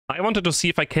I wanted to see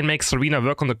if I can make Tsareena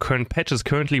work on the current patch. It's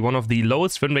currently one of the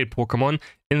lowest win rate Pokemon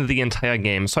in the entire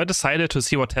game. So I decided to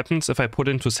see what happens if I put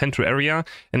into Central Area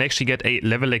and actually get a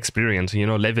level experience, you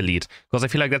know, level lead. Because I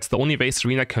feel like that's the only way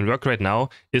Tsareena can work right now,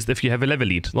 is if you have a level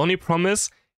lead. The only problem is,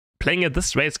 playing at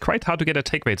this rate, it's quite hard to get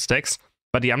attack rate stacks.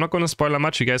 But yeah, I'm not going to spoil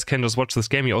much. You guys can just watch this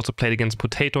game. We also played against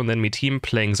Potato and then my team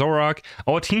playing Zorak.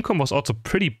 Our team comp was also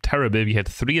pretty terrible. We had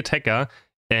 3 attacker.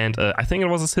 And I think it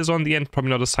was a Scizor in the end,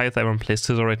 probably not a Scyther. Everyone plays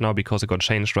Scizor right now because it got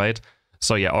changed, right?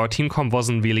 So yeah, our team comp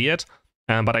wasn't really it.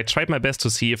 But I tried my best to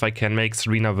see if I can make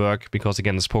Tsareena work, because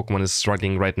again, this Pokemon is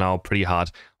struggling right now pretty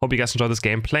hard. Hope you guys enjoy this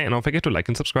gameplay, and don't forget to like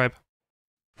and subscribe.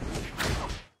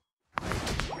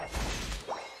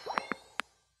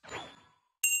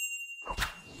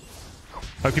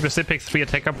 Why people still pick 3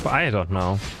 attacker? I don't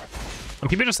know.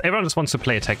 And everyone just wants to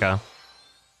play attacker.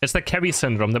 It's the carry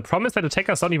syndrome. The problem is that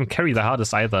attackers don't even carry the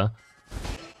hardest either.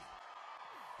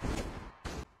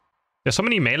 There's so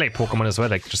many melee Pokemon as well,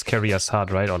 like just carry us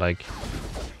hard, right? Or like...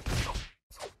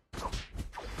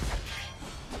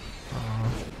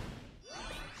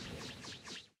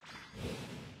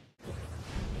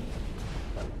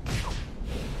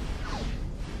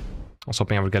 I was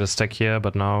hoping I would get a stack here,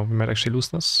 but now we might actually lose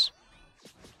this.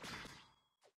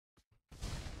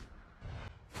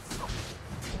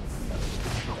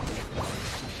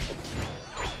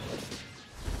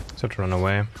 So to run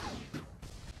away.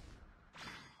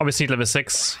 Obviously level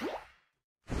 6.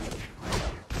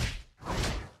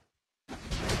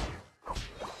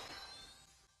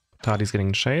 Tardy's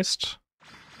getting chased.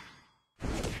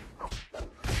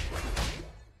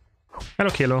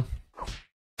 Hello, Kilo.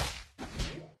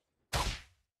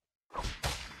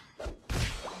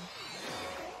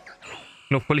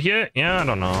 No full here? Yeah, I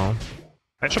don't know.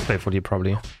 I should play full here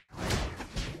probably.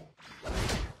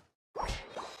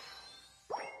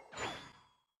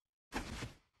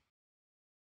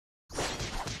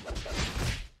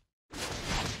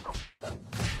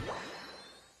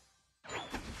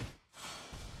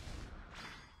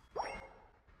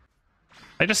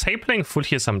 I just hate playing full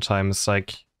here sometimes,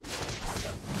 like...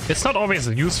 It's not always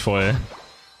useful.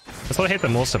 That's what I hate the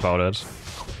most about it.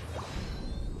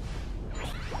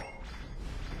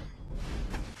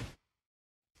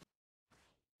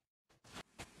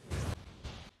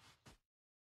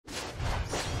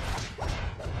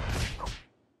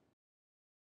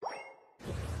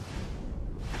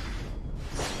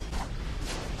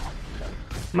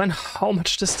 Man, how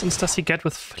much distance does he get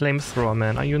with Flamethrower,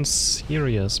 man? Are you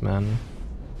serious, man?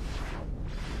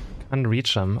 Can't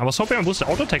reach him. I was hoping my boosted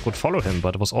auto attack would follow him,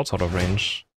 but it was also out of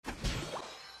range.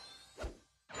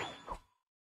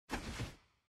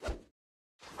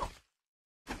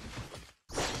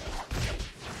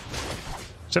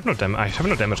 I have no damage. I have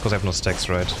no damage because I have no stacks,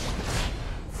 right?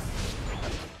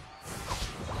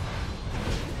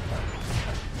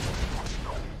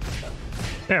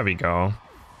 There we go.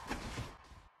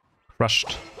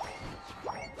 Crushed.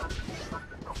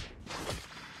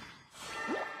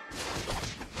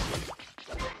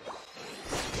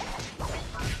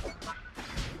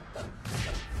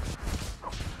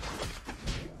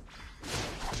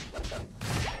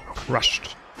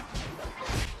 Crushed.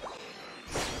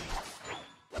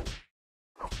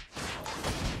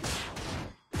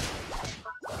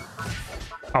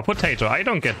 Oh, Potato, I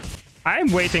don't get...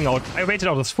 I'm waiting out. I waited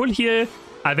out this full heal.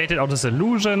 I waited out this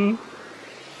illusion.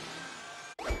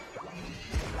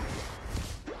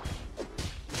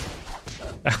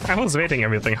 I was waiting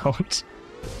everything out.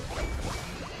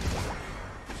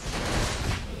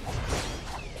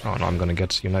 Oh no, I'm gonna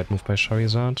get Unite moved by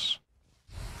Charizard.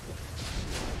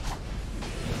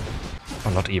 Oh,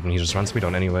 not even, he just runs me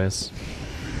down anyways.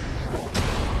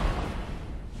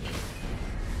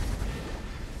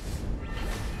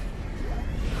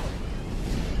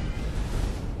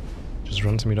 Just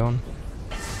runs me down.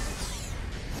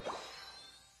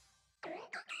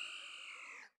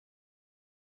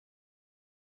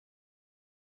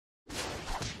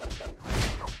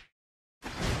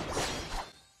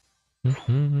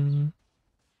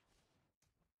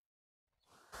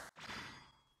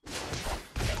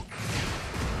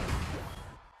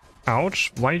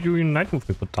 Ouch, why do you Unite move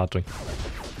me with that doing?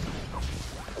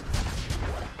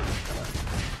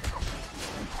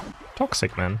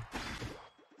 Toxic, man.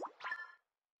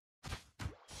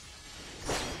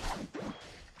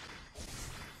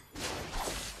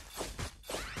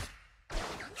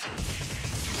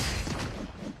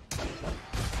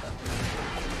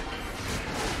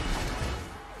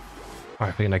 Oh,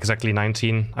 I think exactly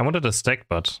 19. I wanted a stack,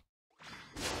 but...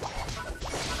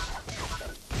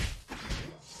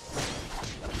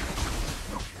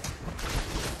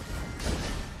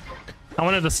 I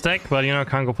wanted a stack, but you know, I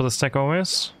can't go for the stack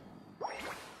always.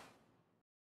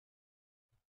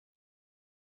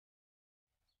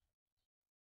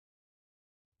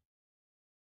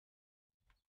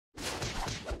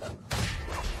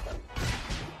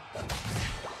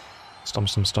 Stomp,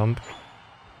 stomp, stomp.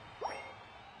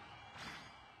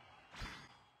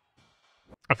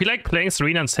 I feel like playing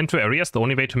Tsareena in central area is the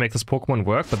only way to make this Pokemon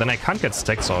work, but then I can't get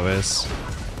stacks always.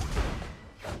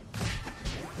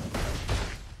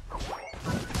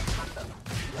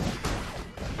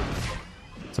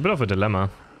 It's a bit of a dilemma.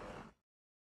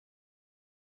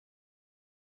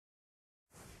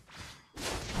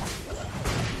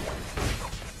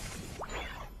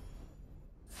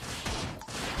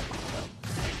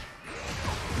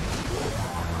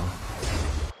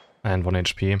 And 1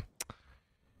 HP.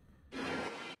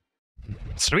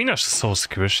 Tsareena's so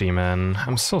squishy, man.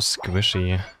 I'm so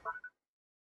squishy.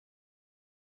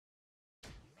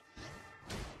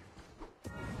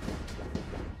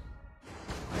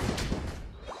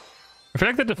 I feel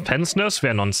like the defense nerfs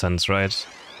were nonsense, right?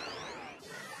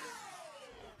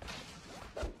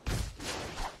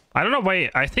 I don't know why.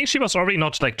 I think she was already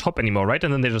not like top anymore, right?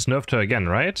 And then they just nerfed her again,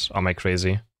 right? Or am I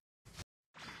crazy?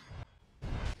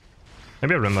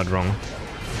 Maybe I remembered wrong.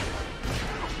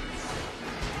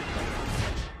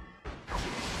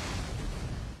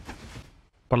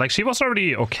 But like she was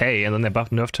already okay, and then they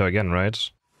buffed nerfed her again, right?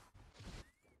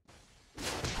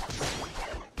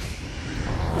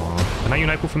 Oh. Can I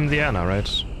Unite Move him in the air now, right?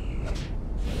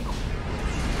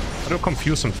 I do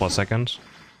confuse him for a second.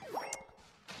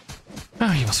 Ah,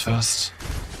 he was first.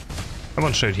 I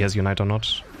wasn't sure if he has Unite or not.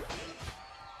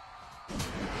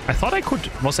 I thought I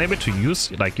was able to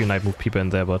use like Unite Move people in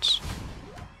there, but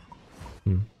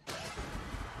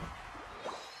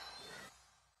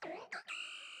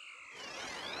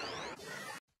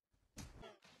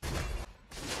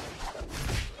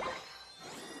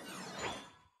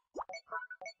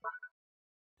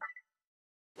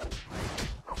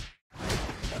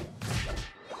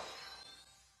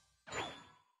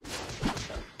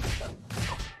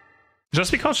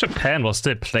just because Japan was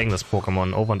still playing this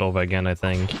Pokemon over and over again, I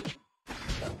think.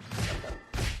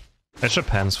 It's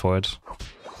Japan's fault.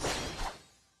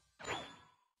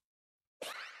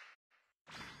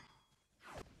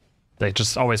 They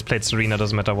just always played Tsareena,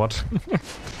 doesn't matter what.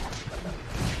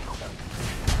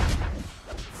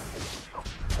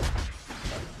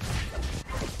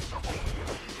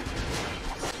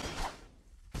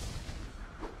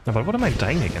 No, but what am I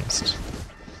dying against?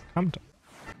 Calm down.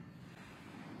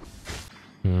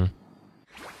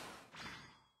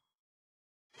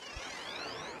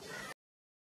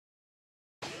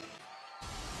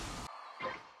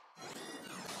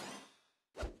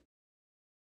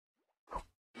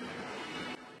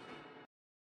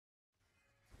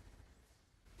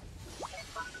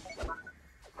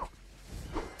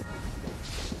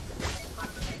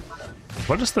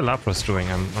 What is the Lapras doing?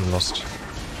 I'm lost.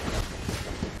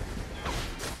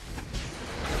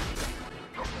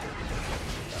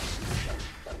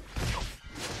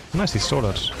 Nice, he stole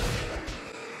it.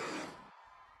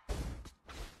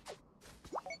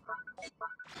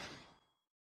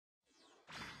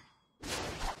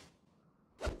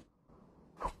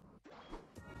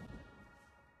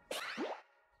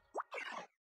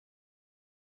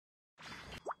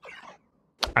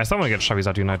 I still want to get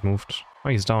Charizard Unite moved. Oh,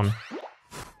 he's down.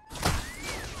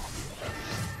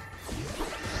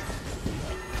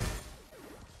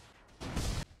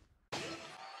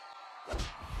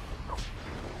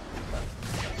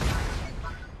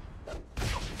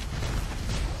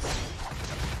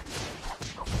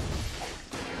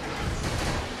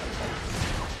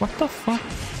 What the fuck?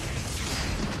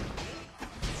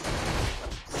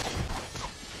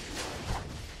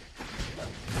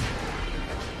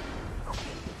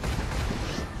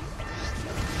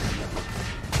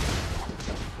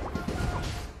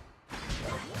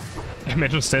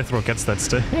 Imagine Stealth Rock gets that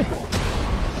still.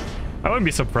 I wouldn't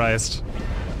be surprised.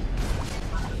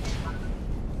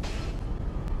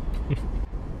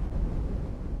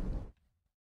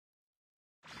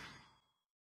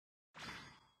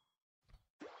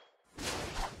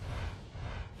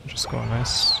 Just go,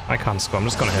 nice. I can't score, I'm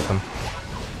just gonna hit him.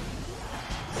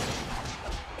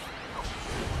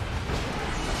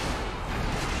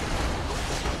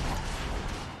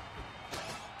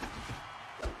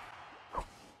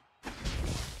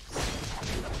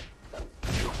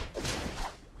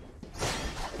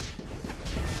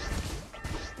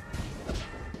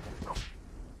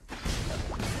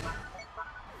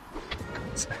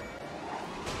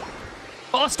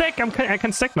 Oh, stack! I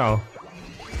can stack now.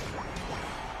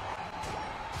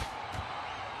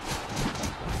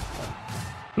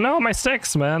 No, my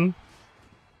stacks, man.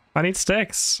 I need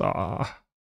stacks. Oh.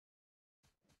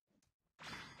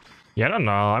 Yeah, I don't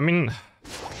know. I mean,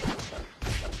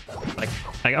 like,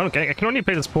 I can only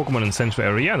play this Pokemon in Central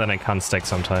Area, and then I can't stack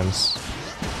sometimes.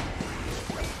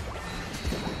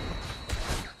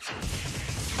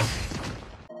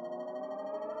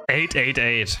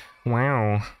 888.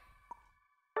 Wow.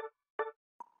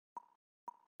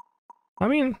 I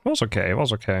mean, it was okay. It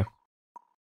was okay.